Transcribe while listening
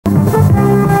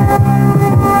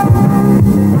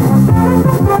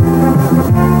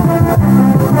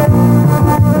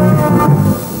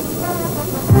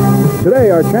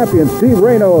champion Steve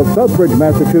Renaud of Southbridge,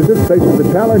 Massachusetts, faces the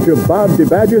challenge of Bob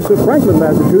DeBaggis of Franklin,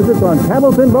 Massachusetts on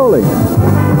Candlepin Bowling.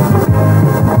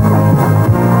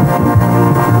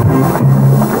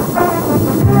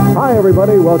 Hi,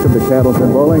 everybody. Welcome to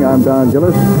Candlepin Bowling. I'm Don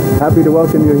Gillis. Happy to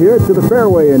welcome you here to the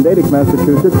fairway in Natick,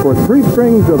 Massachusetts for 3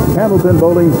 strings of Candlepin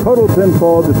Bowling total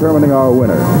pinfall determining our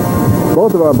winner.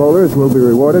 Both of our bowlers will be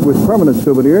rewarded with permanent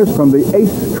souvenirs from the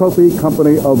Ace Trophy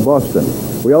Company of Boston.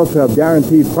 We also have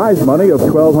guaranteed prize money of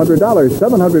 $1,200.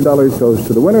 $700 goes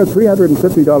to the winner,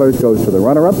 $350 goes to the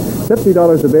runner-up,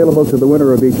 $50 available to the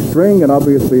winner of each string, and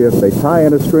obviously if they tie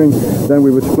in a string, then we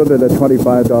would split it at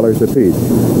 $25 apiece.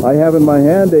 I have in my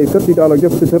hand a $50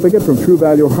 gift certificate from True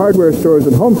Value Hardware Stores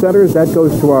and Home Centers. That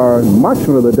goes to our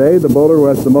marksman of the day, the bowler who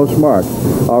has the most marks.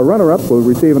 Our runner-up will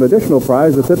receive an additional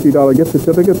prize, a $50 gift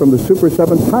certificate from the Super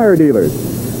 7 Tire Dealers.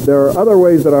 There are other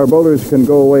ways that our bowlers can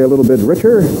go away a little bit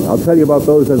richer. I'll tell you about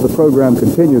those as the program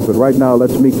continues, but right now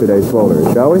let's meet today's bowlers,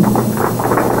 shall we?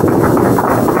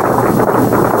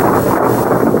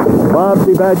 Bob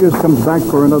DeBaggis comes back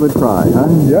for another try, huh?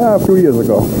 Yeah, a few years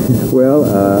ago. Well,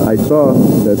 I saw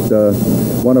that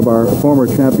one of our former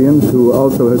champions, who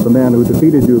also is the man who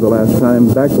defeated you the last time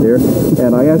back there,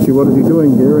 and I asked you, what is he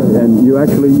doing here? And you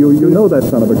actually, you know that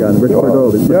son of a gun, Rich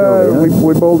Berdoli. Yeah, huh?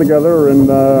 we bowled together, and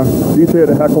he's here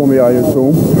to heckle me, I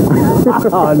assume.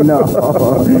 Oh, no.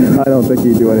 I don't think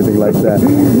he'd do anything like that.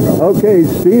 Okay,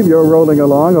 Steve, you're rolling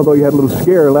along, although you had a little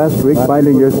scare last week,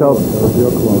 finding yourself...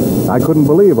 I couldn't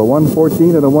believe a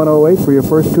 114 and a 108 for your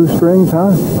first 2 strings,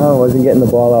 huh? Oh, I wasn't getting the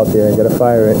ball out there. I got to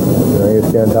fire it. You got to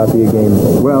stay on top of your game.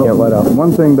 Well, can't let up.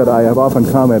 One thing that I have often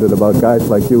commented about guys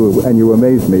like you, and you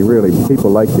amaze me, really,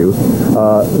 people like you,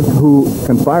 who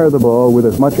can fire the ball with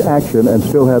as much action and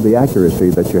still have the accuracy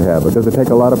that you have. Does it take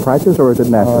a lot of practice, or is it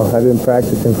natural? I've been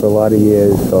practicing for a lot of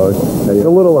years, so it's a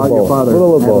little of both. Your father had a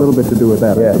little bit to do with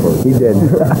that, yeah, I suppose. He did.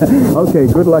 Okay,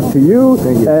 good luck to you.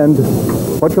 Thank you. And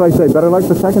what shall I say, better luck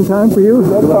the second time for you?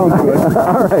 That sounds good.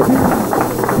 All right.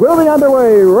 We'll be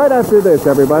underway right after this,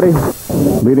 everybody.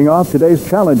 Leading off today's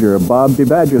challenger, Bob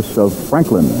DeBaggis of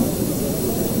Franklin.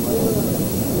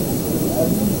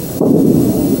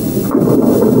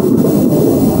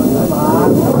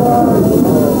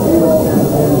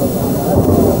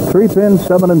 Three pins,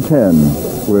 7 and 10,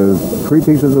 with 3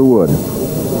 pieces of wood.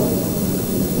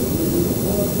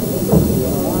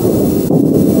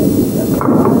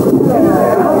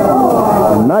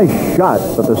 Nice shot,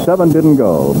 but the 7 didn't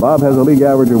go. Bob has a league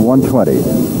average of 120,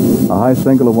 a high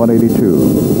single of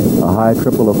 182, a high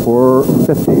triple of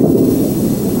 450.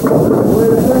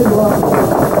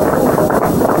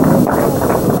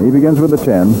 He begins with a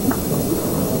 10.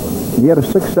 He had a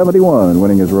 671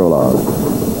 winning his roll-off.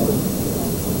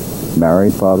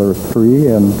 Married, father of 3,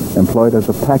 and employed as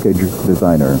a package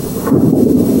designer.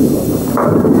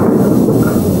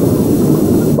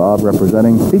 Bob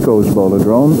representing Pico's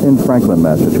Bowlodrome in Franklin,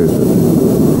 Massachusetts.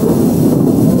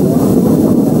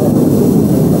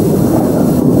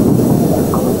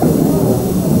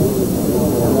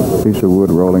 Piece of wood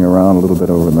rolling around a little bit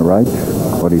over on the right.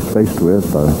 What he's faced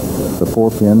with, the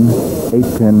 4-pin,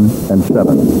 8-pin, and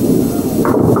 7.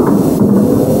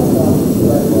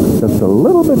 Just a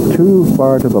little bit too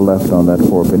far to the left on that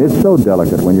 4-pin. It's so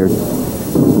delicate when you're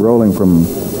rolling from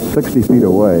 60 feet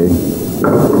away. A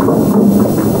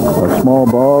small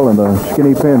ball and the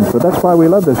skinny pins. But that's why we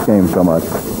love this game so much,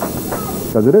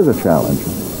 because it is a challenge.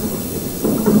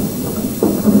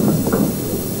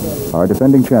 Our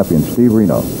defending champion, Steve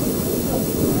Renaud.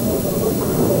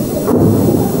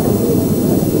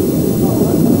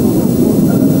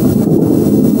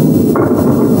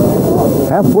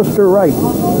 Half Worcester right.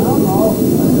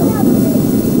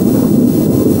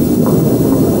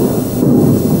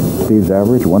 Steve's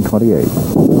average, 128.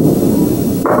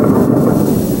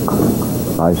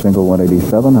 High single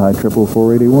 187, high triple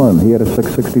 481. He had a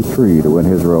 663 to win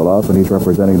his roll-off, and he's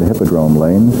representing the Hippodrome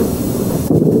lanes.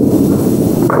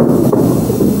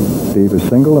 Steve is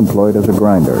single, employed as a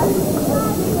grinder.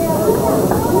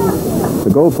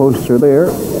 The goalposts are there,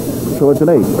 so it's an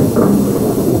 8.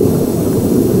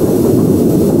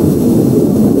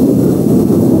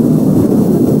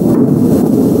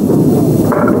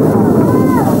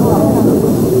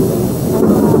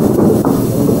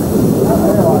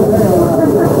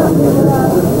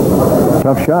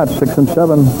 Tough shot, 6 and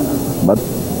 7, but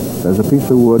there's a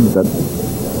piece of wood that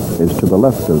is to the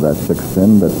left of that 6th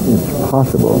pin that it's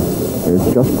possible, it's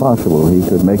just possible he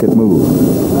could make it move.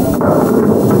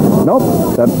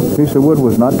 Nope, that piece of wood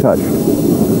was not touched,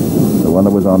 the one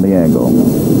that was on the angle.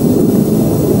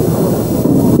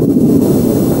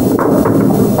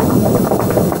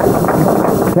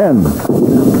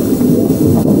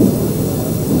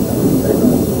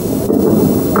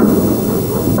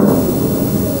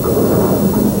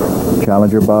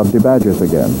 challenger Bob DeBaggis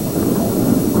again.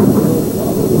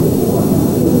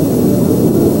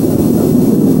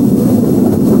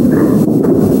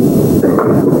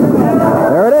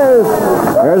 There it is.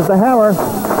 There's the hammer.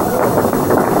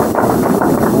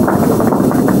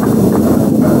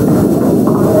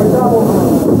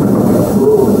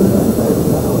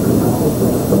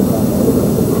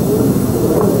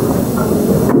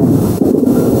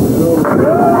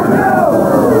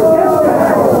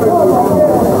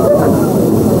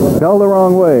 Fell the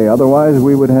wrong way. Otherwise,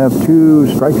 we would have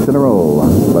 2 strikes in a row.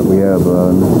 But we have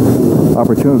an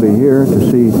opportunity here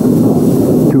to see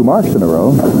 2 marks in a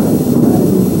row.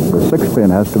 The 6 pin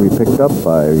has to be picked up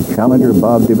by challenger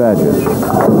Bob DeBaggis.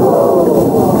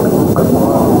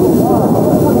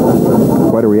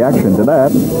 Quite a reaction to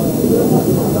that.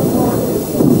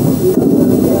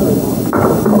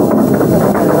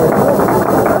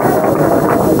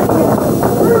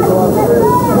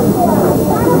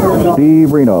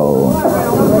 Steve Renaud.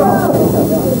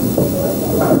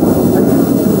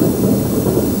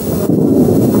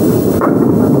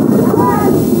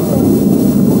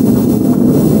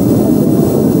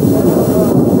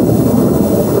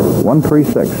 One, 3,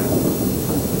 6.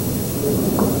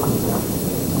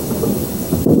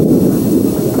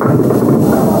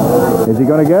 Is he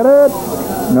going to get it?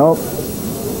 Nope.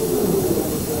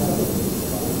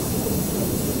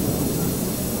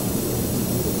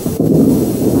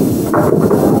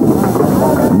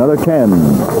 Another 10.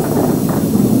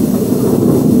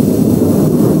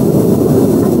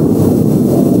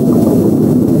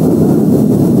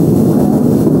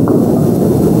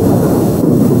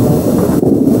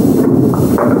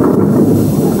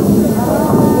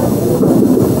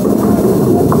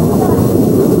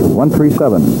 One, 3,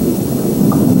 7.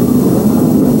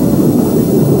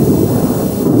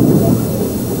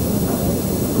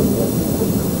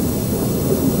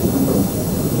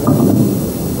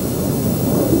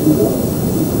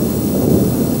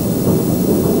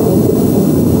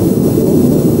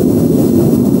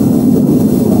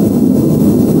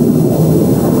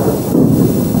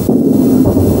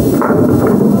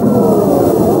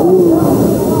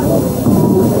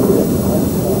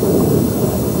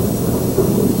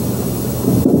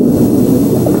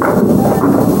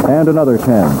 And another 10.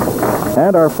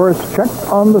 And our first check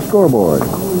on the scoreboard.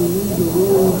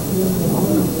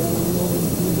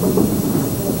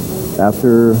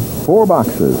 After 4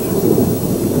 boxes,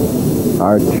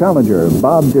 our challenger,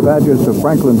 Bob DeBaggis of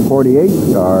Franklin,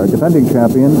 48. Our defending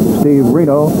champion, Steve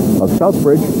Renaud of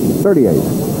Southbridge, 38.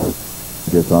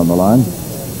 Just on the line,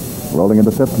 rolling in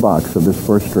the 5th box of this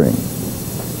first string.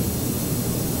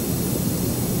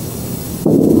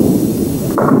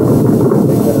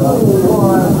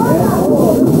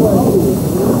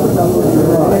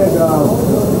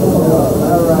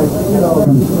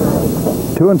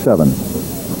 Two and 7.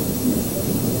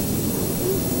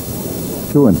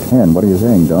 2 and 10. What are you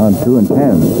saying, Don? 2 and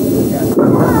 10.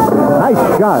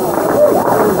 Nice shot.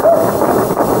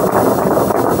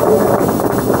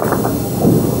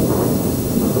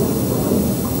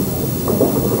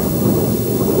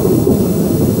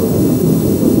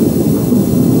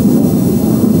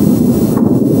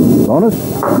 Bonus.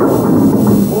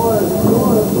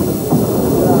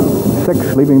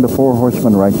 6, leaving the 4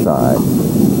 horsemen right side.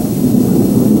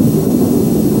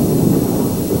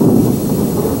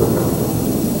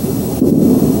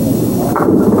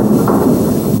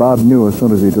 Bob knew as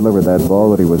soon as he delivered that ball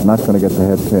that he was not going to get the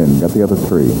head pin. Got the other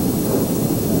 3.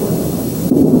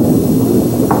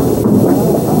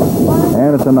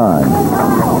 And it's a 9.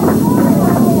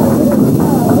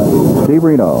 Steve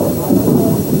Renaud.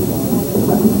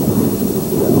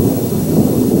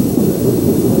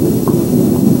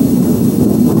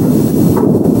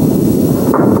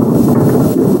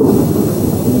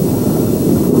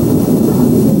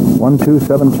 One, 2,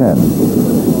 7, 10.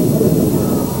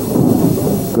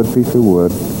 Good piece of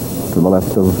wood to the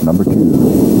left of number 2.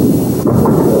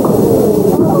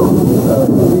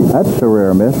 That's a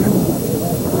rare miss.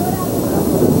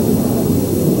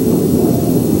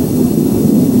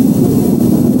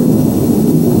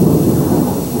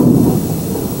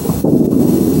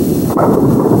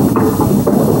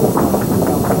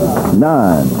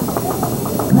 Nine.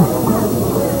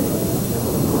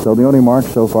 So the only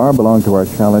marks so far belong to our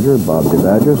challenger, Bob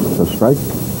DeBaggis. A strike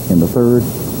in the 3rd,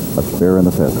 a spare in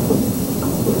the 5th.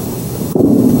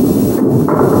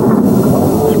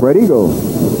 Spread eagle.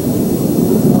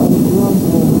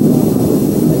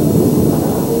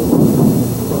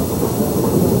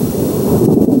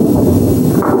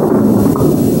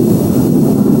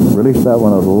 Released that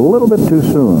one a little bit too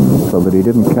soon so that he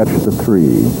didn't catch the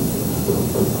 3.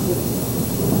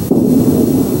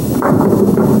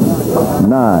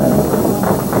 9.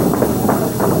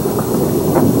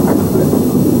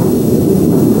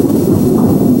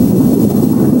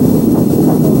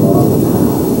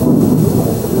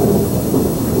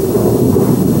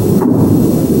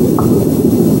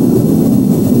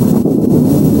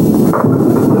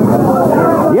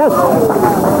 Yes.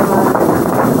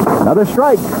 Another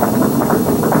strike.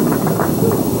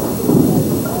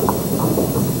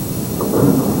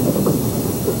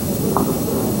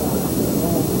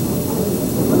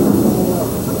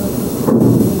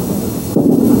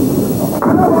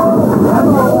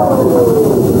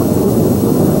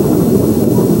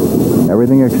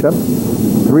 Everything except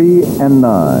 3 and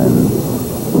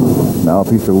 9. Now a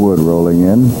piece of wood rolling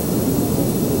in.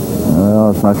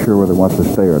 Well, it's not sure whether it wants to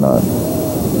stay or not.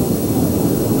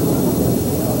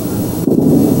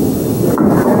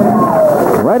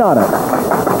 Right on it.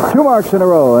 2 marks in a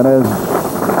row, and as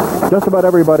just about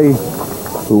everybody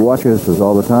who watches us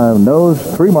all the time knows,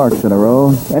 3 marks in a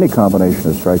row, any combination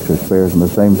of strikes or spares in the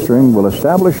same string will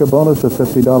establish a bonus of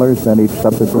 $50, then each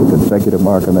subsequent consecutive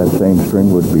mark on that same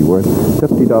string would be worth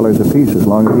 $50 apiece as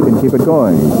long as you can keep it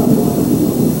going.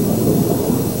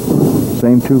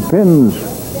 Same 2 pins,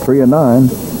 3 and 9.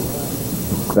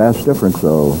 Vast difference,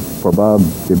 though. For Bob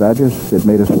DeBaggis, it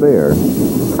made a spare.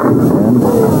 And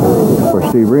for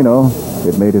Steve Renaud,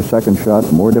 it made his second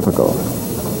shot more difficult.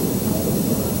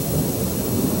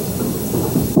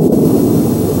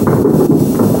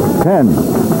 $10.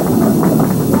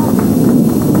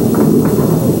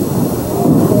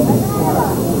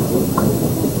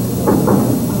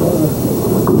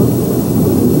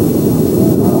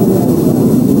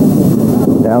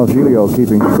 Don Gillis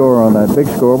keeping score on that big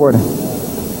scoreboard.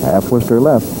 Half Worcester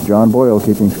left. John Boyle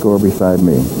keeping score beside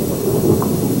me.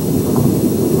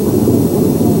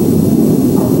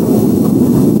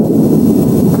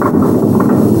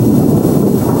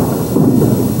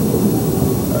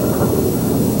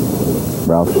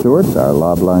 Ralph Stewart, our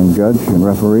lob line judge and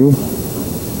referee.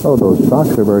 Oh, those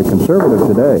socks are very conservative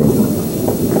today.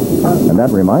 And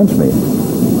that reminds me.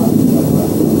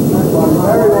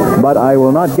 But I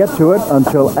will not get to it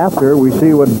until after we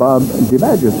see what Bob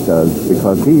DeBaggis does,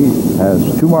 because he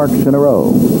has 2 marks in a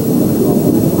row.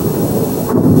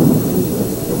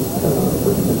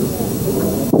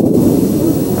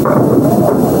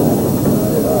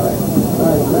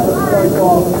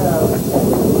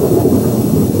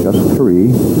 Just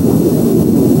 3,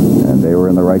 and they were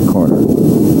in the right corner.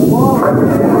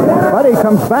 But he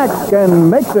comes back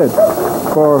and makes it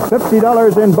for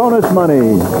 $50 in bonus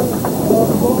money.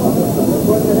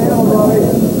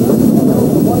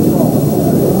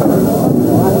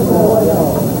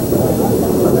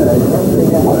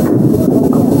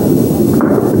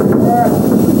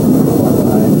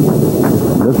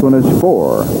 This one is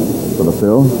 4 for the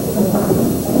fill.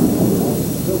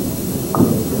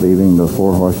 Leaving the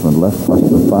 4 horsemen left, plus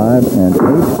the 5 and 8.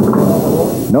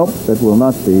 Nope, it will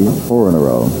not be 4 in a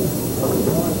row.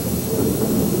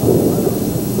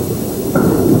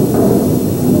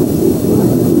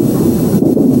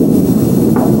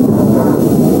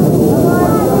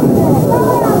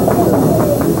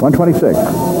 $126.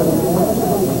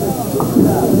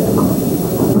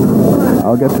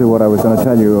 I'll get to what I was going to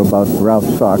tell you about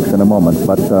Ralph's socks in a moment,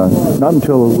 but not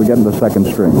until we get in the second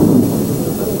string.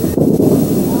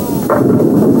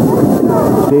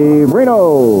 Steve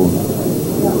Renaud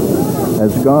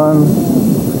has gone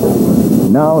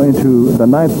now into the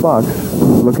 9th box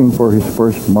looking for his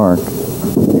first mark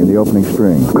in the opening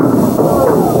string.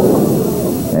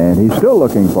 And he's still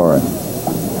looking for it.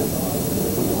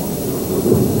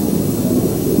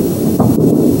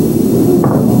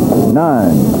 $9.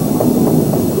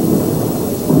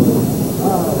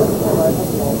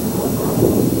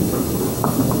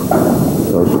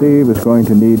 So Steve is going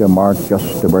to need a mark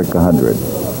just to break 100.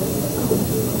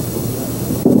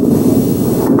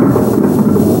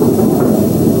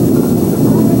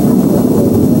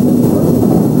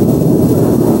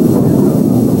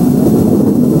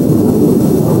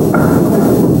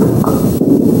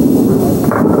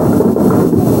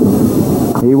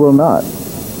 He will not.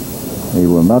 He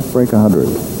will not break 100.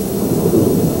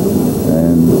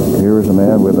 And here is a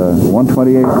man with a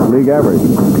 128 league average.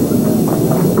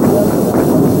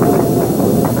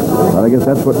 Well, I guess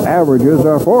that's what averages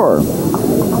are for.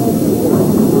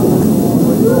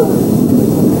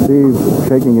 Steve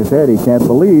shaking his head. He can't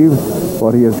believe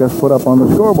what he has just put up on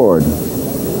the scoreboard.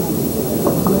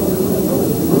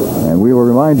 And we will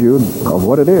remind you of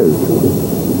what it is.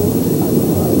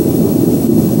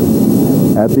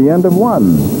 At the end of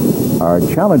 1, our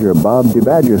challenger, Bob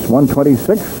DeBaggis,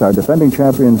 126. Our defending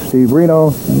champion, Steve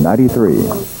Renaud, 93.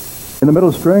 In the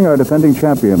middle string, our defending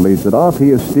champion leads it off.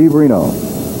 He is Steve Renaud.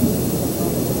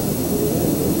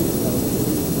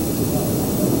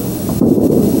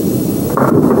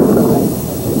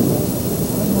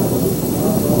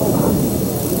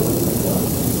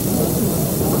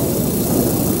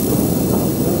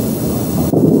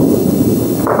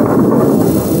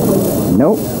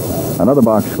 Nope. Another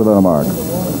box without a mark.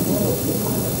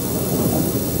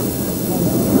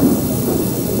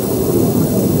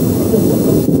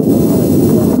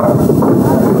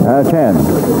 10.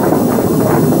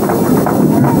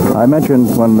 I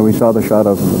mentioned when we saw the shot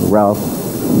of Ralph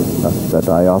that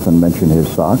I often mention his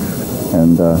socks,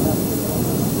 and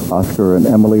Oscar and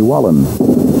Emily Wallen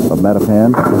of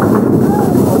Mattapan,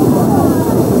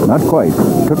 not quite,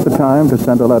 took the time to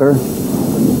send a letter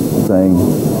saying,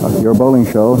 your bowling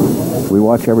show, we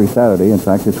watch every Saturday. In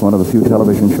fact, it's one of the few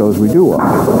television shows we do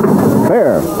watch.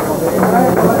 Fair.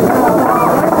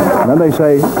 And then they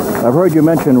say, I've heard you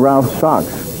mention Ralph's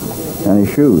socks and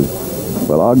his shoes.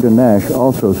 Well, Ogden Nash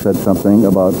also said something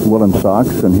about woolen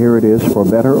socks, and here it is for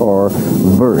better or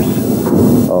verse.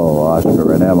 Oh,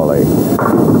 Oscar and Emily.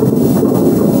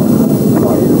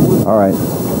 All right.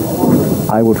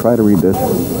 I will try to read this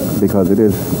because it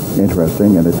is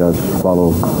interesting, and it does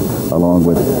follow along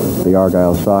with the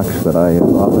Argyle socks that I have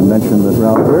often mentioned that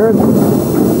Ralph wears.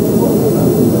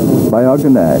 By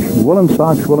Ogden Nash. Woolen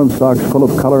socks, full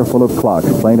of color, full of clocks,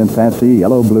 plain and fancy,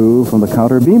 yellow, blue, from the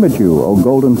counter beam at you. Oh,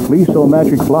 golden fleece, oh,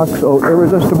 magic flocks, oh,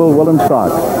 irresistible woolen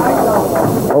socks.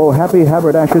 Oh, happy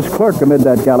haberdasher's clerk amid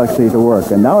that galaxy to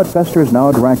work. And now it festers, now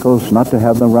it rankles, not to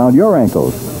have them round your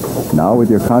ankles. Now with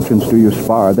your conscience do you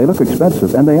spar. They look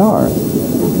expensive, and they are.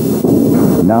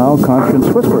 Now conscience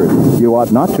whispers, you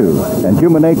ought not to, and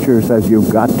human nature says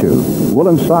you've got to.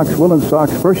 Woolen socks,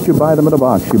 first you buy them in a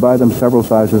box. You buy them several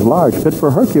sizes large, fit for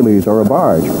Hercules or a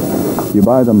barge. You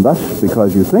buy them thus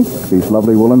because you think these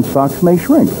lovely woolen socks may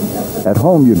shrink. At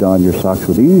home you don your socks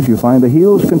with ease. You find the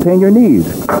heels contain your knees.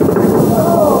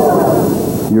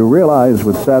 You realize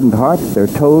with saddened heart their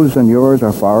toes and yours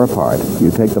are far apart.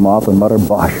 You take them off and mutter,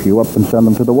 bosh, you up and send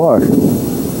them to the wash.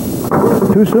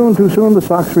 Too soon, the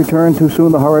socks return. Too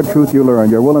soon the horrid truth you learn.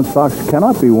 Your woolen socks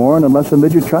cannot be worn unless a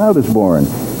midget child is born.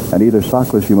 And either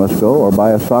sockless you must go or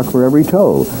buy a sock for every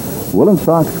toe. Woolen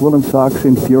socks,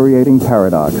 infuriating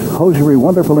paradox. Hosiery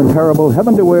wonderful and terrible,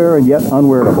 heaven to wear and yet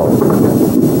unwearable.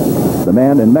 The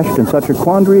man enmeshed in such a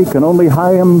quandary can only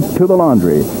hie him to the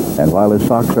laundry. And while his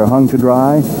socks are hung to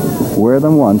dry, wear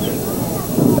them once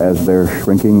as they're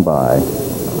shrinking by.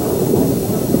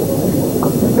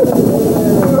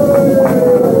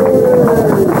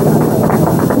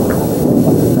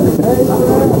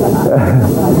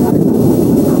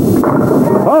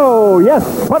 Oh,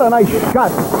 yes, what a nice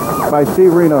shot by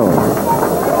Steve Renaud.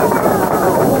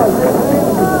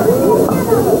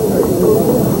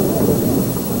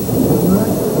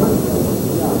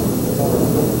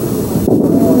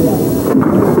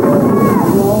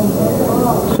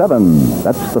 Seven,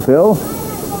 that's the fill.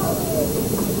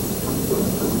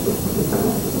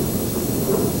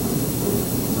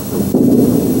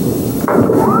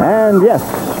 And yes,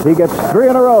 he gets 3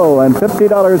 in a row and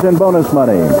 $50 in bonus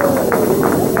money.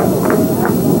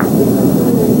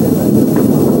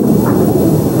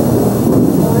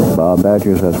 Bob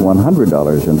Badgers has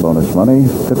 $100 in bonus money,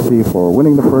 50 for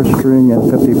winning the first string and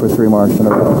 50 for 3 marks in a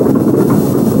row.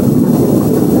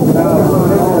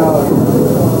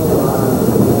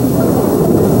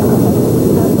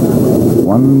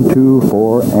 One, 2,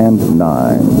 4, and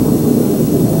 9.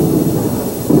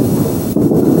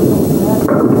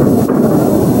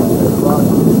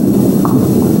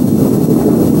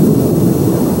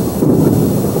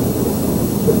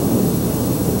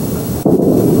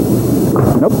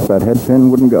 Nope, that head pin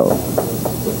wouldn't go.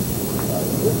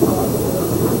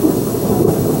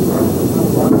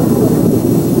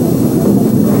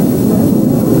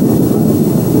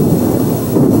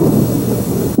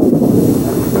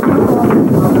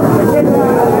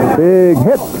 Big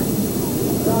hit.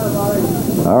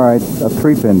 All right, a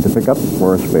 3-pin to pick up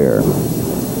for a spare.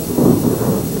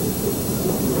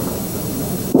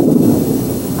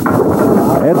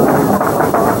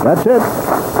 That's it.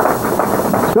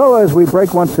 So as we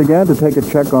break once again to take a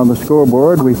check on the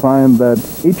scoreboard, we find that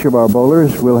each of our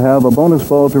bowlers will have a bonus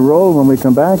ball to roll when we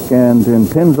come back, and in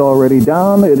pins already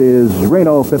down, it is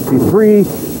Renaud 53,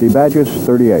 DeBaggis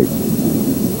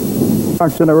 38.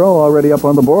 Marks in a row already up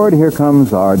on the board. Here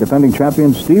comes our defending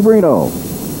champion, Steve Renaud.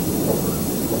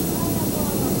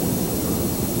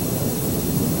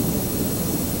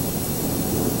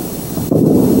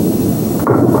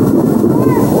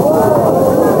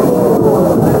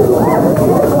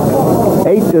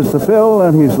 Is the fill,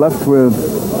 and he's left with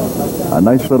A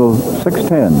nice little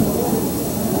 610.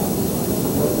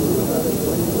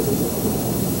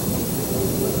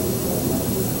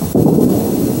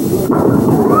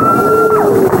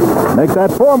 Make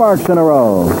that 4 marks in a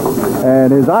row.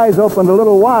 And his eyes opened a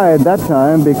little wide that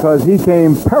time because he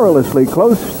came perilously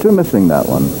close to missing that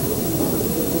one.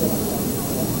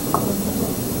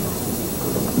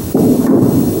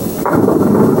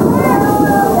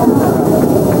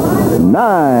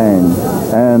 Nine.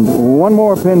 And one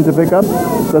more pin to pick up,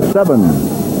 the 7.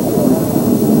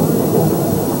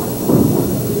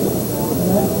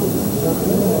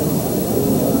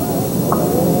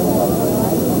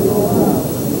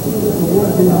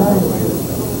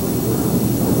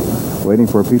 Waiting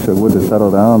for a piece of wood to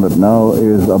settle down that now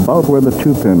is about where the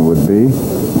 2 pin would be.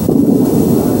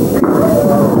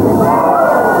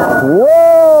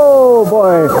 Whoa,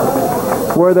 boy!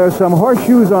 Were there some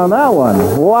horseshoes on that one?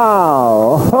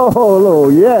 Wow! Oh,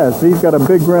 yes, he's got a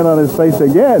big grin on his face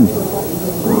again.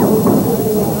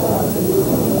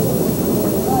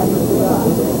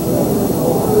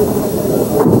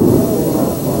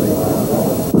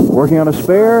 Working on a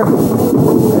spare,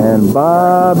 and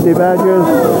Bob DeBaggis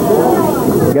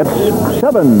gets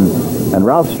 7. And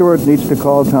Ralph Stewart needs to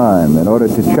call time in order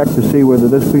to check to see whether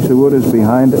this piece of wood is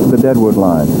behind the deadwood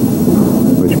line,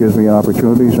 which gives me an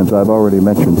opportunity, since I've already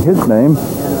mentioned his name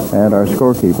and our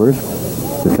scorekeepers,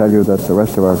 to tell you that the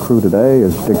rest of our crew today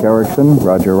is Dick Erickson,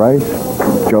 Roger Rice,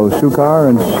 Joe Sukar,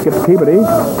 and Skip Peabody.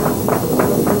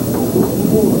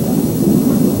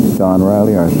 Don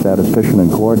Riley, our statistician and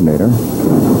coordinator.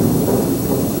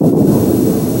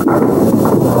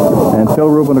 And Phil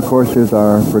Rubin, of course, is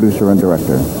our producer and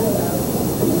director.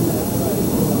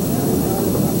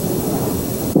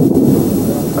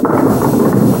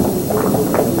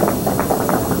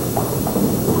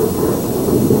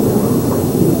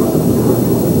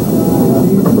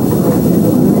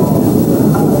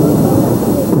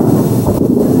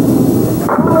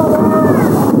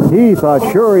 He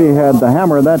thought sure he had the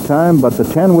hammer that time, but the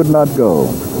 10 would not go.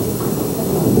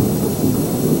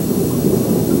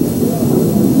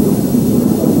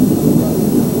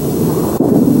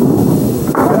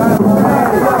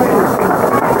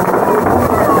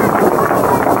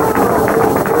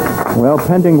 Well,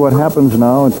 pending what happens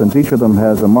now, and since each of them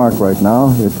has a mark right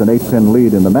now, it's an 8-pin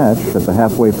lead in the match at the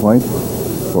halfway point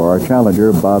for our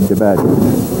challenger, Bob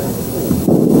DeBaggis.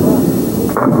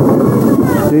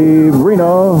 Steve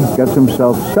Renaud gets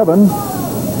himself 7,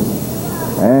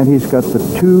 and he's got the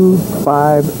 2,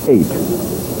 5, 8.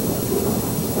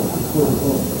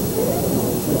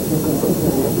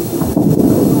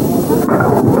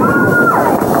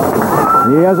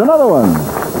 He has another one.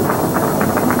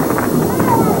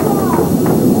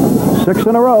 6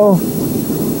 in a row.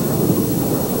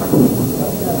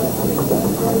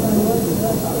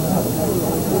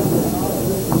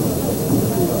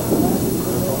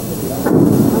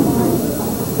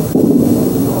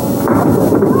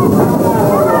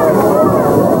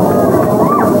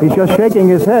 He's just shaking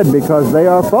his head because they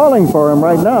are falling for him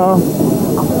right now.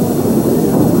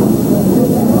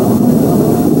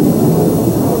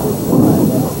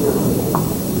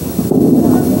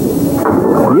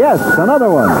 Yes, another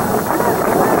one.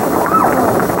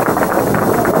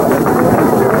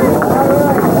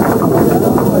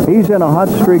 He's in a hot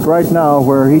streak right now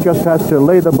where he just has to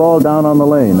lay the ball down on the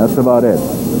lane. That's about it.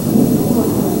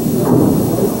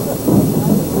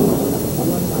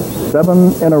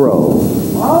 7 in a row.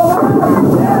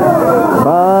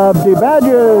 Bob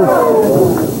DeBaggis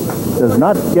does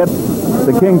not get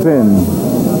the kingpin.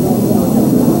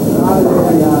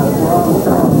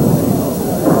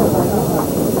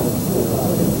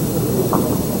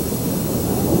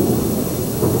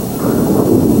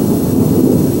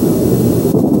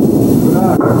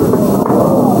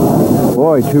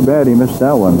 Boy, too bad he missed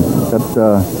that one. That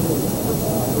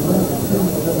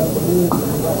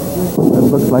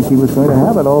looks like he was going to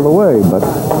have it all the way, but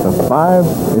the 5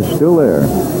 is still there.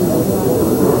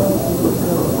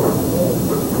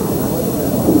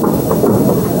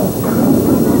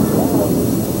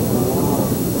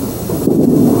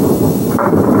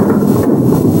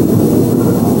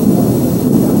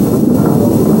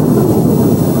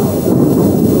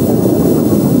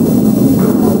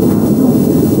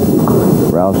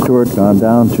 Ralph Stewart gone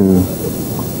down to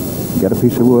get a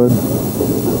piece of wood.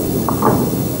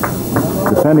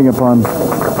 Depending upon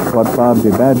what Bob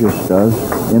DeBaggis does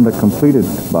in the completed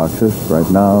boxes, right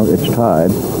now it's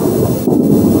tied.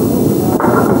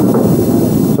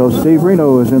 So Steve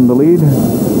Renaud is in the lead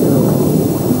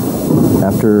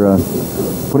after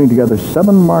putting together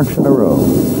 7 marks in a row,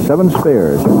 7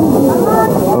 spares.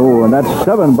 Oh, and that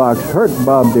 7 box hurt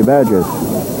Bob DeBaggis.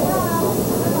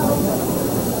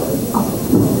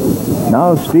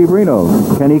 Now Steve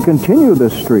Renaud. Can he continue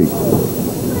this streak?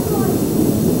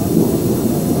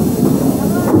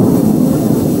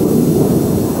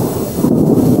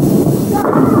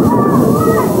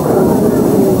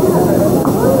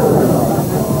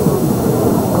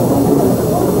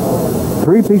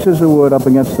 Three pieces of wood up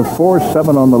against the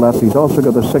 4-7 on the left. He's also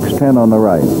got the 6-10 on the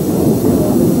right.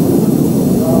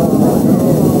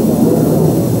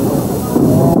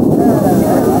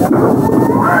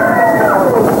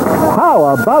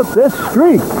 How about this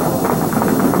streak?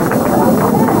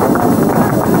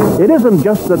 It isn't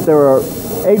just that there are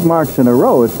 8 marks in a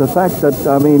row. It's the fact that,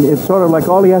 I mean, it's sort of like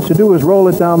all he has to do is roll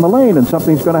it down the lane and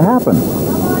something's going to happen.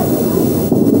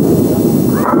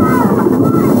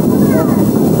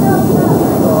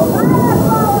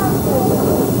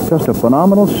 Just a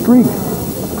phenomenal streak.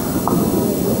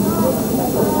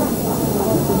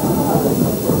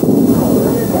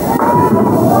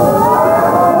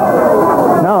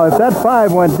 Now, if that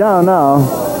 5 went down now,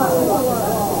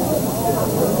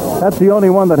 that's the only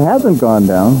one that hasn't gone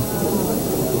down.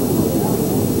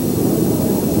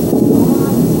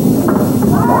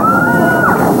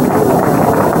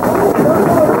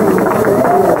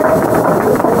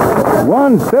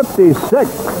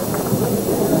 .156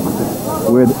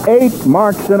 with 8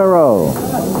 marks in a row.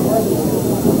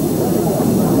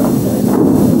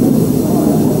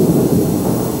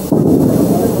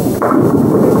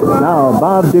 Now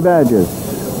Bob DeBaggis.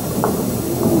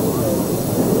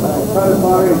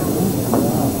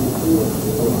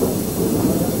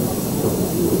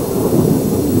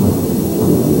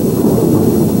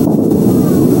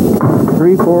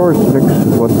 Three, 4, 6 is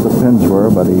what the pins were,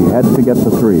 but he had to get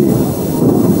the 3.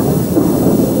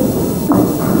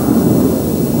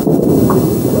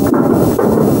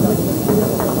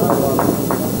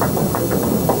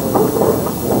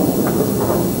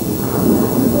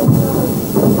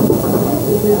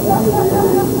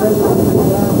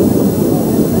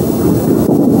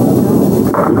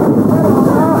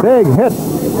 Big hit.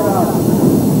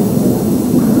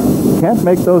 Can't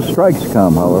make those strikes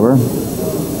come, however.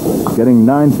 Getting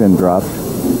 9-pin drops.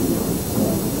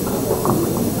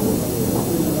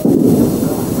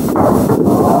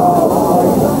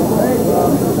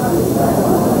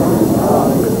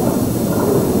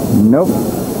 Nope.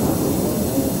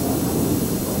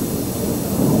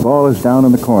 Ball is down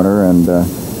in the corner, and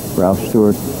Ralph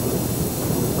Stewart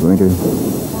going to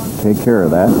take care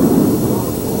of that.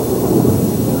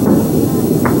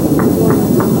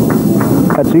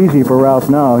 That's easy for Ralph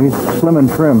now. He's slim and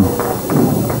trim.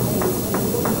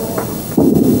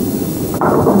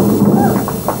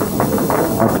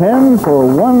 A 10 for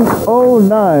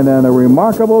 109 and a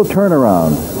remarkable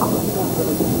turnaround.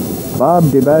 Bob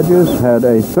DeBaggis had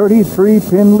a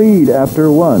 33-pin lead after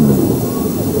 1.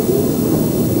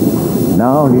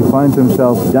 Now he finds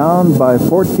himself down by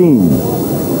 14.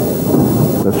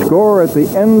 The score at the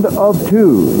end of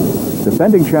 2.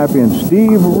 Defending champion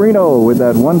Steve Renaud with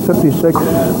that 156,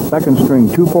 second string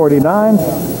 249,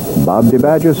 Bob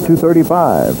DeBaggis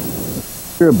 235.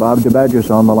 Here Bob DeBaggis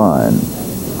on the line.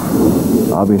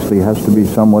 Obviously has to be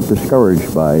somewhat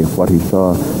discouraged by what he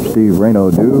saw Steve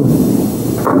Renaud do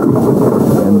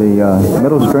in the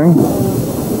middle string.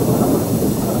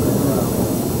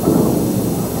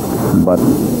 But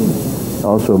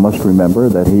also must remember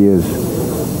that he is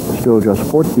still just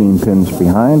 14 pins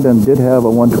behind and did have a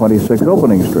 126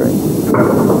 opening string.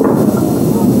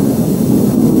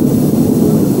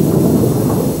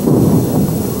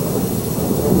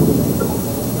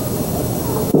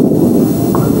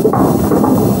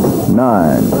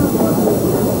 Nine.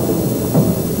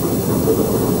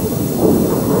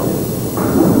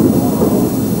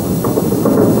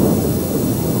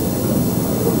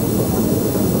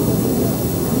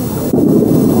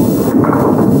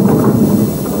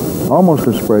 Almost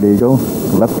a spread eagle.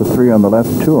 Left the 3 on the left,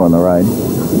 2 on the right.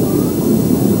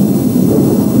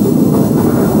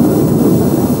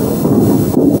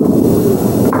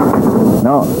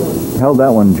 Now, held that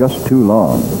one just too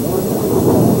long.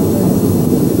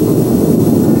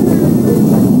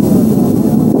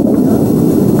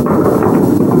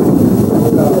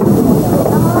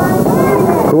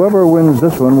 Whoever wins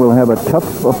this one will have a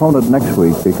tough opponent next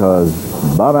week because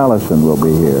Bob Allison will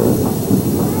be here.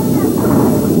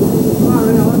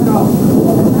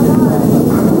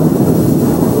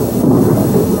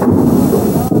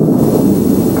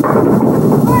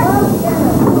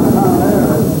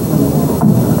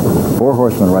 Four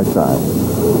horsemen right side.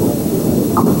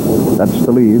 That's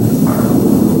the lead.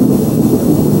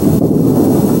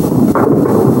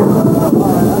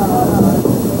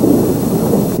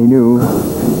 He knew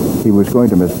he was going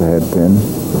to miss the head pin.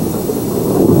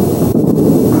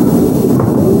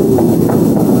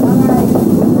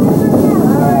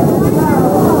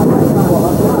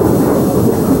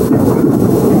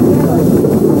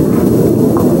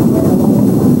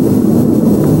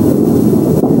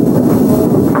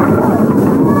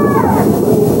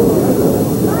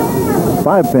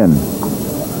 5-pin.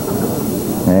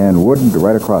 And wood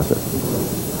right across it.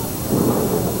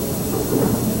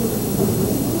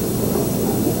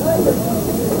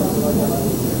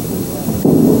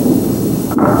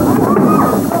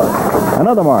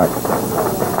 Another mark.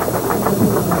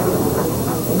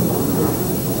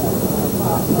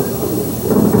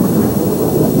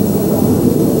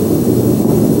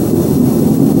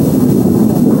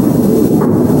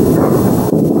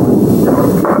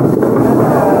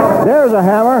 There's a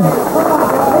hammer.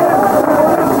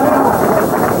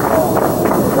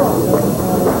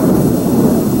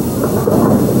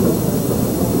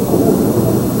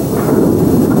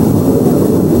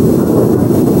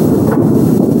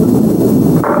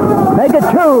 Make it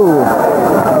 2.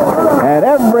 And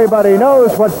everybody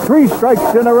knows what 3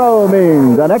 strikes in a row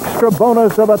means. An extra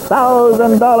bonus of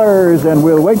 $1,000. And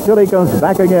we'll wait till he comes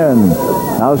back again.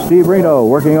 Now Steve Renaud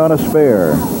working on a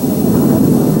spare.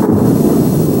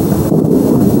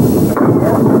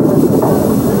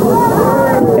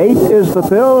 Eight is the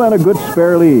fill and a good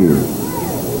spare lead.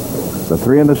 The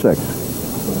 3 and the 6.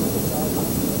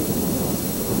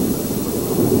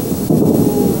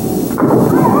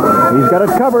 He's got it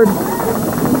covered.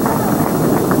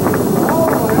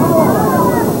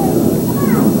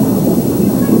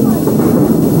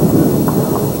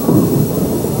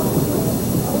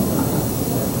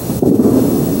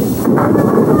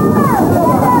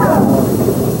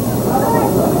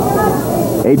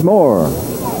 Eight more.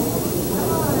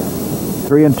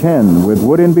 3 and 10 with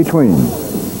wood in between.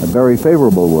 A very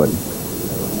favorable wood.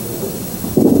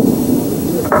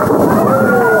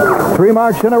 3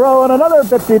 marks in a row and another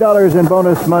 $50 in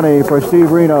bonus money for Steve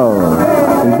Renaud.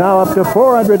 He's now up to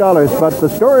 $400, but the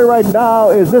story right now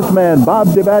is this man, Bob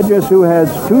DeBaggis, who has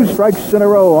 2 strikes in a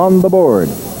row on the board.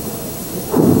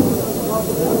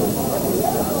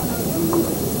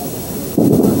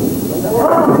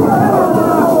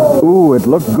 Ooh, it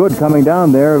looked good coming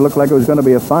down there. It looked like it was going to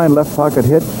be a fine left pocket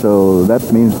hit, so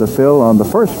that means the fill on the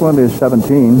first one is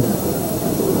 17.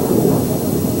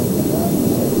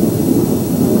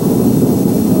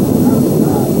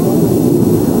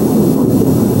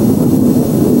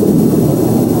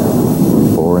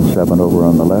 Over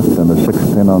on the left and the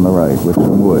 6th pin on the right with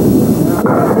some wood.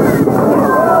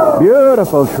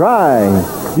 Beautiful try.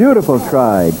 Beautiful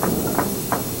try.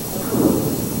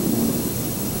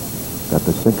 Got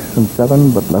the 6 and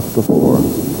 7, but left the 4.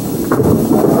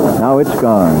 Now it's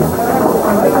gone.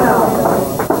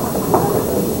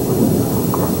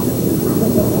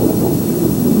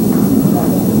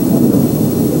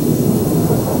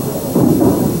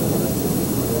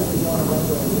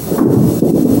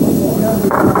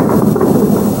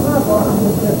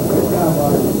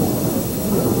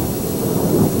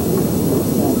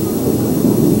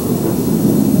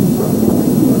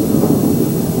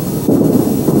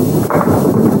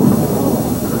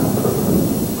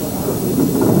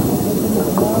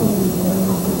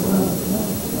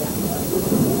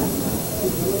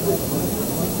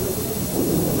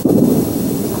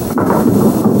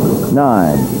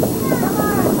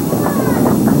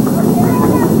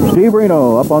 Steve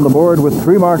Renaud up on the board with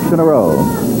 3 marks in a row.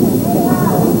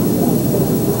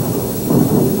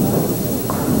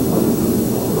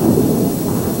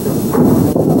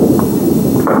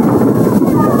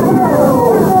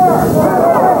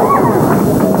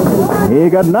 He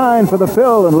got 9 for the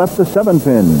fill and left the 7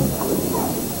 pin.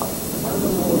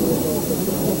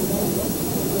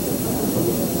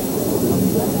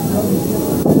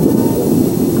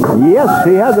 Yes,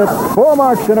 he has it. 4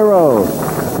 marks in a row.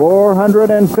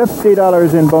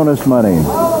 $450 in bonus money.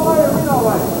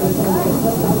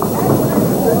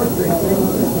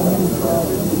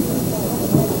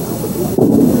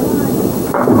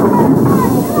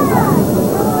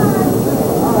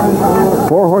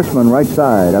 Four horsemen right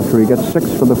side after he gets 6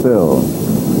 for the fill.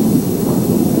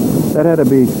 That had to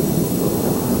be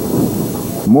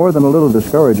more than a little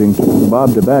discouraging to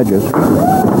Bob DeBaggis.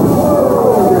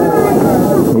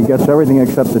 He gets everything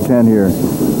except the 10 here.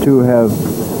 To have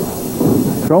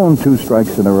thrown 2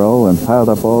 strikes in a row and piled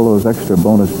up all those extra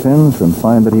bonus pins and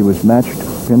find that he was matched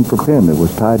pin for pin. It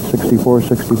was tied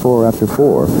 64-64 after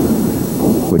 4,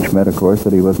 which meant, of course,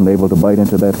 that he wasn't able to bite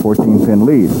into that 14-pin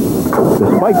lead,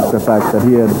 despite the fact that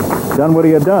he had done what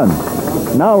he had done.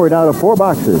 Now we're down to 4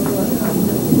 boxes.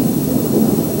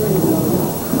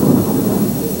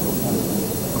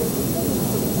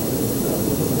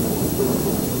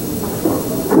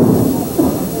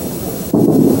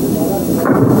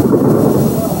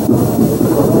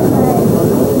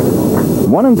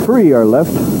 One and 3 are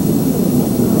left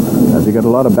as he got a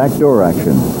lot of backdoor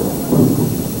action.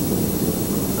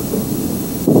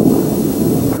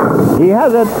 He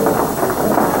has it.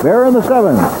 Fair in the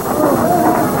 7th.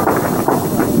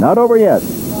 Not over yet.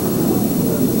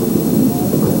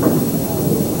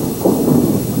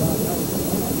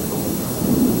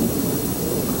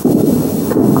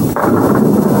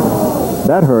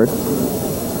 That hurt.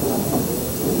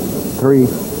 3.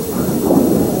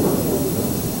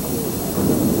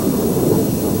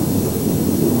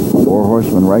 Four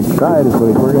horsemen right side is what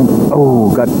he's working.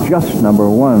 Oh, got just number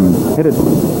 1. Hit it,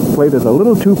 played it a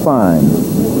little too fine.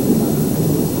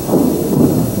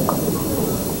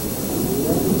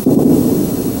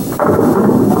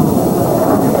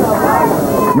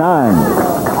 Nine.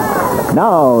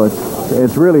 Now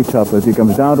it's really tough as he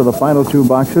comes down to the final 2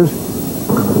 boxes.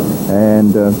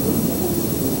 And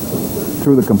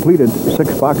through the completed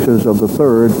 6 boxes of the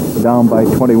 3rd, down by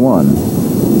 21.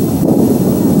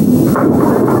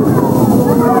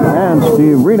 And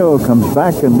Steve Renaud comes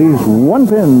back and leaves 1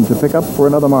 pin to pick up for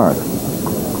another mark.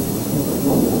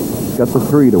 Got the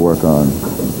 3 to work on.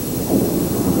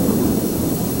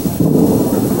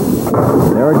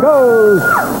 There it goes.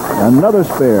 Another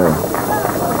spare.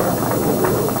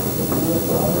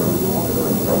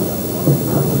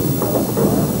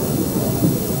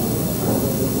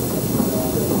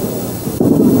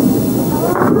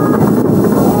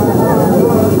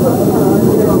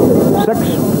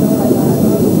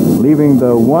 Leaving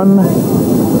the 1,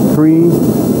 3,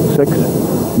 6,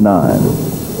 9.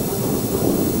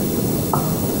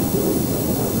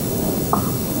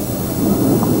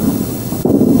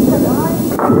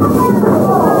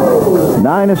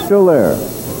 Nine is still there.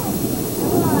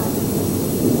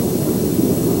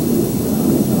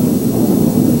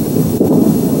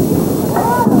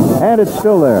 And it's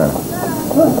still there.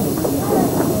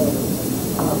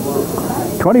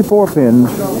 24 pins.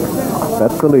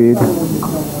 That's the lead.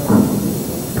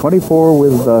 24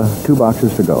 with 2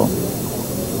 boxes to go.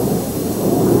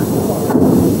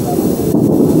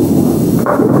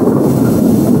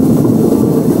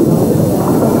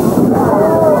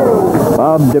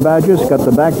 Bob DeBaggis got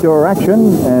the backdoor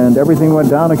action, and everything went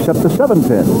down except the 7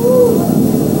 pin.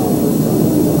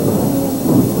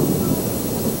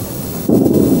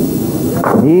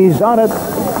 He's on it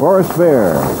for a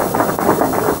spare.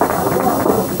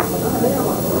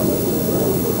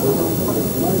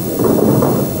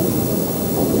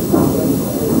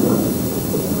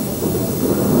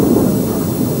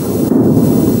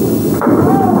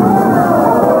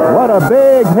 A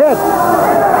big hit.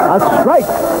 A strike.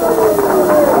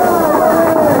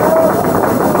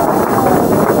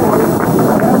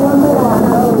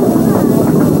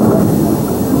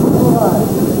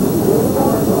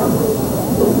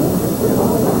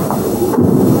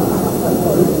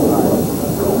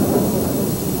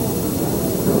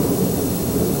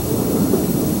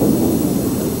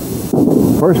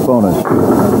 First bonus.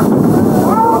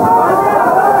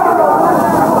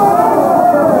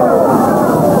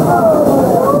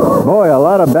 Boy, a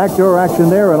lot of backdoor action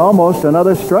there and almost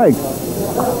another strike.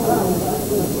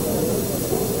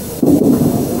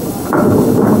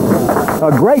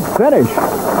 A great finish.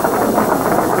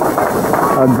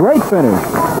 A great finish.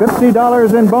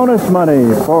 $50 in bonus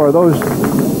money for those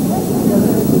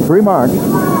 3 marks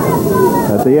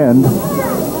at the end.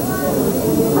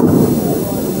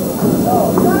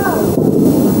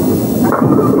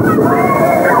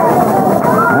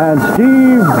 And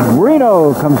Steve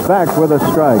Renaud comes back with a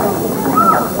strike.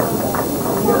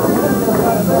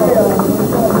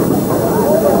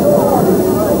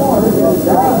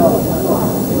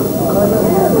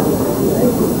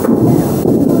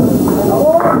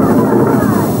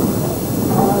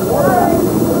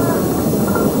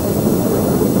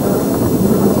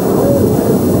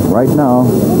 Right now,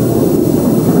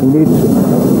 he needs...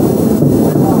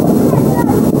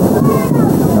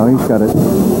 No, he's got it.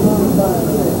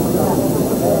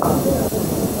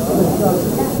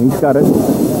 He's got it.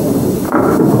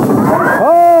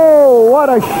 Oh, what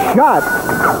a shot!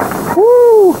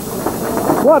 Woo!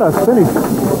 What a finish.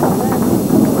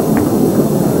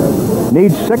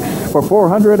 Needs 6 for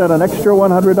 400 and an extra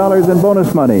 $100 in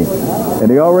bonus money.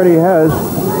 And he already has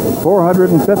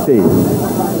 450.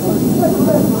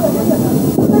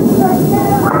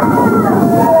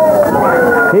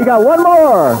 He got 1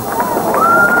 more.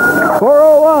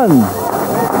 401.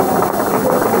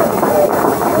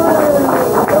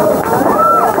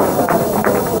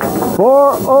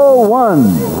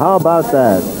 $401. How about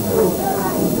that?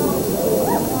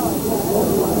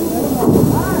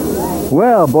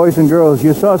 Well, boys and girls,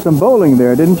 you saw some bowling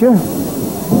there, didn't you?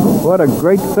 What a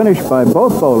great finish by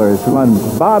both bowlers. When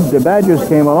Bob DeBaggis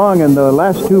came along in the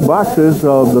last two boxes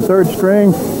of the third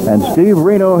string, and Steve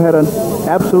Renaud had an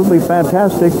absolutely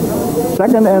fantastic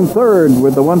second and third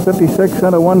with the 156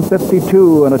 and a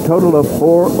 152 and a total of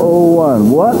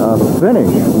 401. What a finish.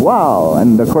 Wow.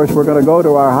 And, of course, we're going to go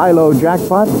to our high-low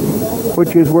jackpot,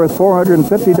 which is worth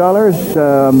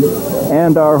 $450,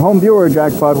 and our home viewer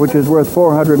jackpot, which is worth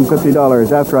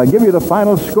 $450 after I give you the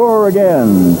final score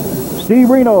again. Steve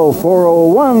Renaud,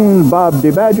 401. Bob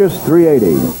DeBaggis,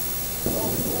 380.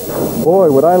 Boy,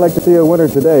 would I like to see a winner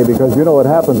today, because you know what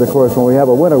happens, of course, when we have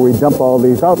a winner, we dump all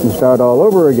these out and start all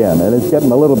over again, and it's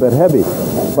getting a little bit heavy.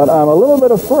 But I'm a little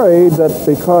bit afraid that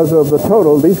because of the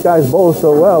total, these guys bowled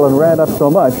so well and ran up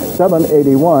so much,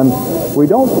 781, we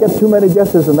don't get too many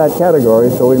guesses in that category,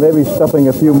 so we may be stuffing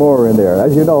a few more in there.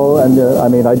 As you know, and I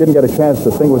mean, I didn't get a chance,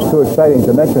 the thing was too exciting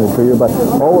to mention it to you, but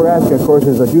all we're asking, of course,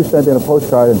 is that you send in a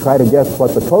postcard and try to guess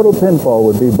what the total pinfall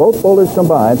would be, both bowlers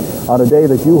combined, on a day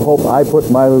that you hope I put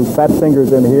my fat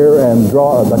fingers in here and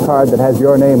draw the card that has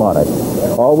your name on it.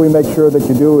 All we make sure that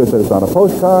you do is that it's on a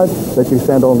postcard, that you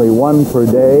send only one per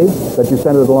day, that you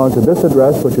send it along to this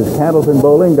address, which is Candlepin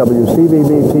Bowling,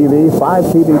 WCBB TV, 5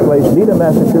 TV Place, Needham,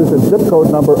 Massachusetts, zip code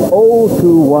number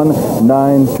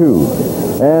 02192.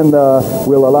 And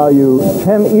we'll allow you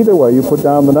 10 either way. You put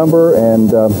down the number,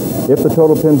 and if the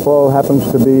total pinfall happens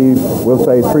to be, we'll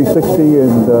say 360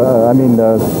 and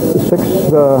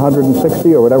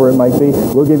 660 or whatever it might be,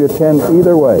 we'll give you 10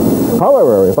 either way.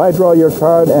 However, if I draw your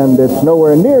card and it's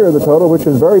nowhere near the total, which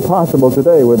is very possible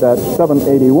today with that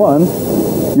 781,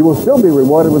 you will still be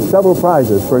rewarded with several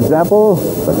prizes. For example,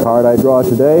 the card I draw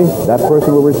today, that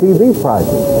person will receive these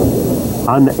prizes.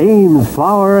 An Ames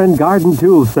Flower and Garden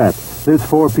Tool Set. This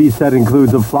 4-piece set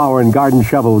includes a flower and garden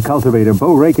shovel, cultivator,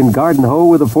 bow rake, and garden hoe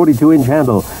with a 42-inch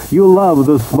handle. You'll love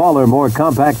the smaller, more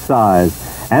compact size.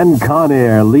 And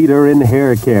Conair, leader in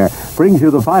hair care, brings you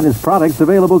the finest products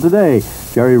available today.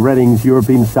 Jerry Redding's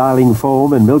European Styling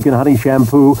Foam and Milk and Honey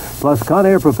Shampoo, plus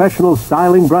Conair Professional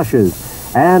Styling Brushes.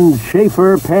 And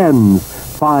Schaefer Pens,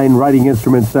 fine writing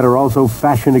instruments that are also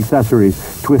fashion accessories.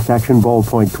 Twist action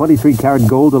ballpoint, 23-karat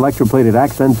gold electroplated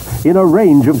accents in a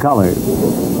range of colors.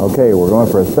 Okay, we're going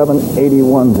for a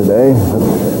 781 today.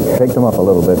 Let's shake them up a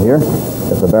little bit here,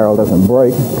 if the barrel doesn't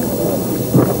break.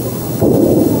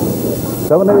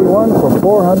 781 for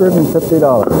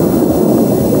 $450.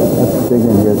 Let's dig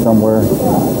in here somewhere.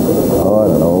 Oh, I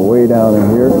don't know, way down in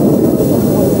here.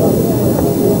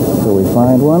 Till we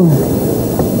find one.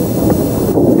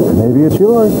 Maybe it's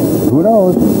yours. Who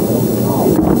knows?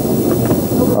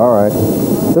 All right.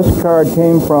 This card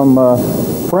came from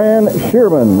Fran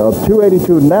Shearman of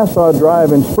 282 Nassau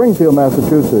Drive in Springfield,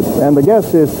 Massachusetts. And the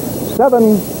guess is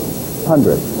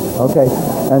 700. Okay.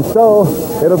 And so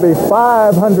it'll be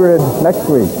 500 next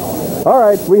week. All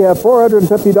right. We have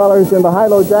 $450 in the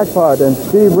high-low jackpot. And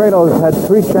Steve Renaud had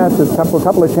three chances, a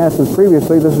couple of chances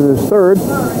previously. This is his third.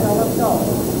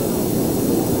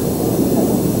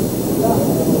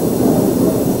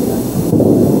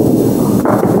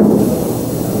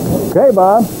 Okay,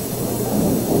 Bob.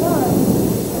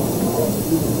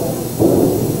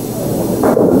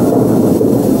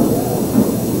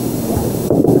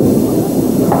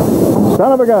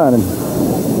 Son of a gun.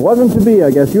 Wasn't to be,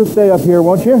 I guess. You'll stay up here,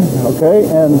 won't you? Okay,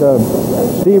 and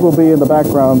Steve will be in the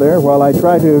background there while I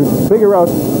try to figure out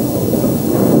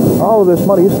all of this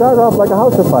money. You started off like a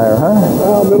house afire, huh?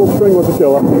 Well, middle string was a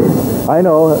killer. I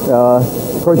know.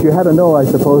 Of course, you had to know, I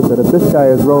suppose, that if this guy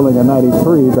is rolling a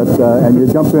 93, that and you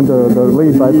jump into the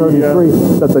lead by 33,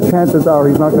 that the chances are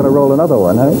he's not going to roll another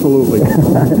one, huh? Absolutely.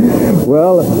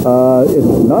 Well,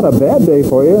 it's not a bad day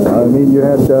for you. I mean, you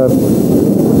had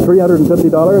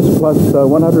 $350 plus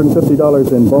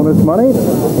 $150 in bonus money.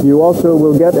 You also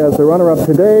will get, as the runner-up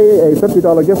today, a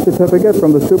 $50 gift certificate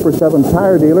from the Super 7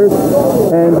 tire dealers,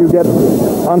 and you get,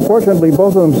 unfortunately,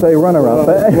 both of them say runner-up.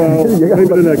 Well, maybe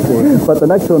the next one. But the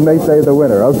next one may say the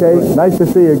winner. Okay? Right. Nice to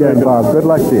see you again, Bob. Good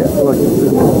luck to you. Good luck to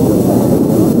you.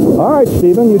 All right,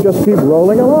 Stephen, you just keep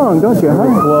rolling along, don't you,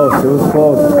 huh? Close. It was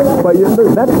close. But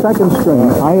that second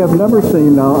string, I have never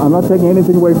seen, now, I'm not taking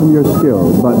anything away from your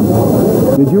skill, but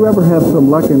did you ever have some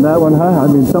luck in that one, huh? I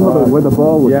mean, some of it where the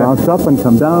ball would bounce up and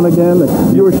come down again.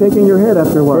 You were shaking your head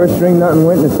after a while. First string, nothing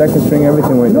went. The second string,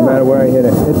 everything went, no matter where I hit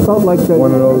it. It felt like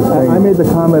one of those things. I made the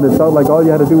comment, it felt like all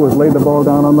you had to do was lay the ball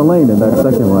down on the lane in that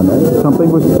second one. Something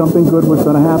good was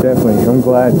going to happen. Definitely. I'm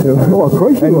glad, too. Oh, of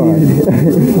course you are.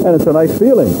 And it's a nice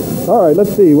feeling. All right,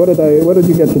 let's see. What did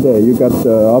you get today? You got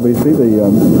obviously the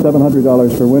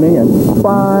 $700 for winning and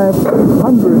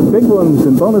 500 big ones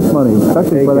in bonus money,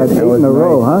 especially for that 8 in a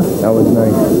row, huh? That was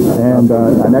nice. And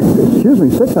an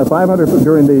extra, 500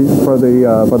 during for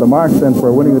the marks and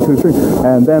for winning the 2 strings,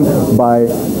 and then by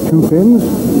 2 pins,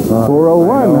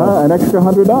 401, huh? An extra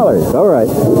 $100. All right.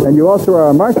 And you also are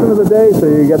a marksman of the day, so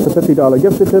you get the $50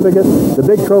 gift certificate, the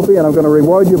big trophy, and I'm going to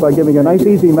reward you by giving you a nice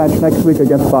easy match next week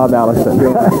against Bob Allison.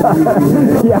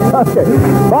 Yeah, okay.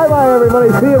 Bye-bye, everybody.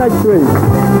 See you next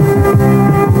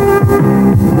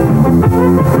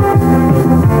week.